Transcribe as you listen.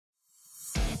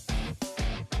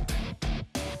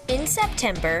In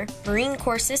September, Marine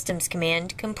Corps Systems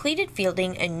Command completed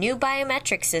fielding a new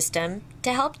biometric system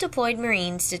to help deployed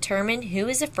Marines determine who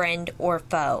is a friend or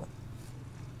foe.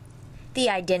 The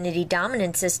Identity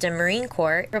Dominance System Marine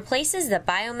Corps replaces the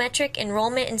Biometric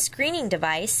Enrollment and Screening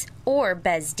Device, or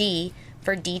BESD,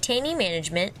 for detainee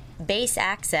management, base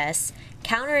access,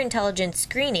 counterintelligence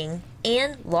screening,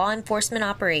 and law enforcement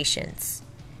operations.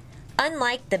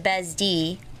 Unlike the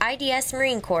BESD, IDS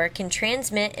Marine Corps can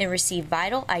transmit and receive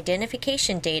vital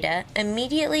identification data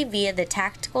immediately via the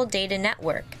Tactical Data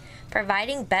Network,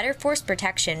 providing better force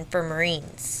protection for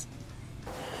Marines.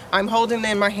 I'm holding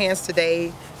in my hands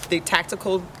today the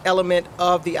tactical element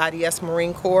of the IDS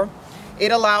Marine Corps.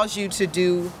 It allows you to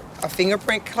do a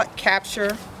fingerprint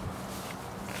capture,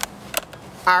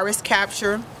 iris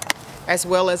capture, as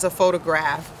well as a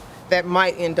photograph that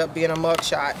might end up being a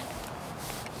mugshot.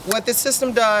 What the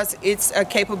system does, it's a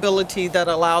capability that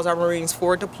allows our Marines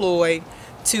forward deployed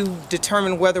to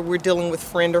determine whether we're dealing with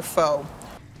friend or foe.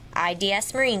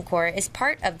 IDS Marine Corps is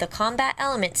part of the Combat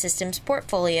Element Systems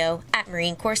portfolio at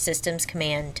Marine Corps Systems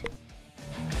Command.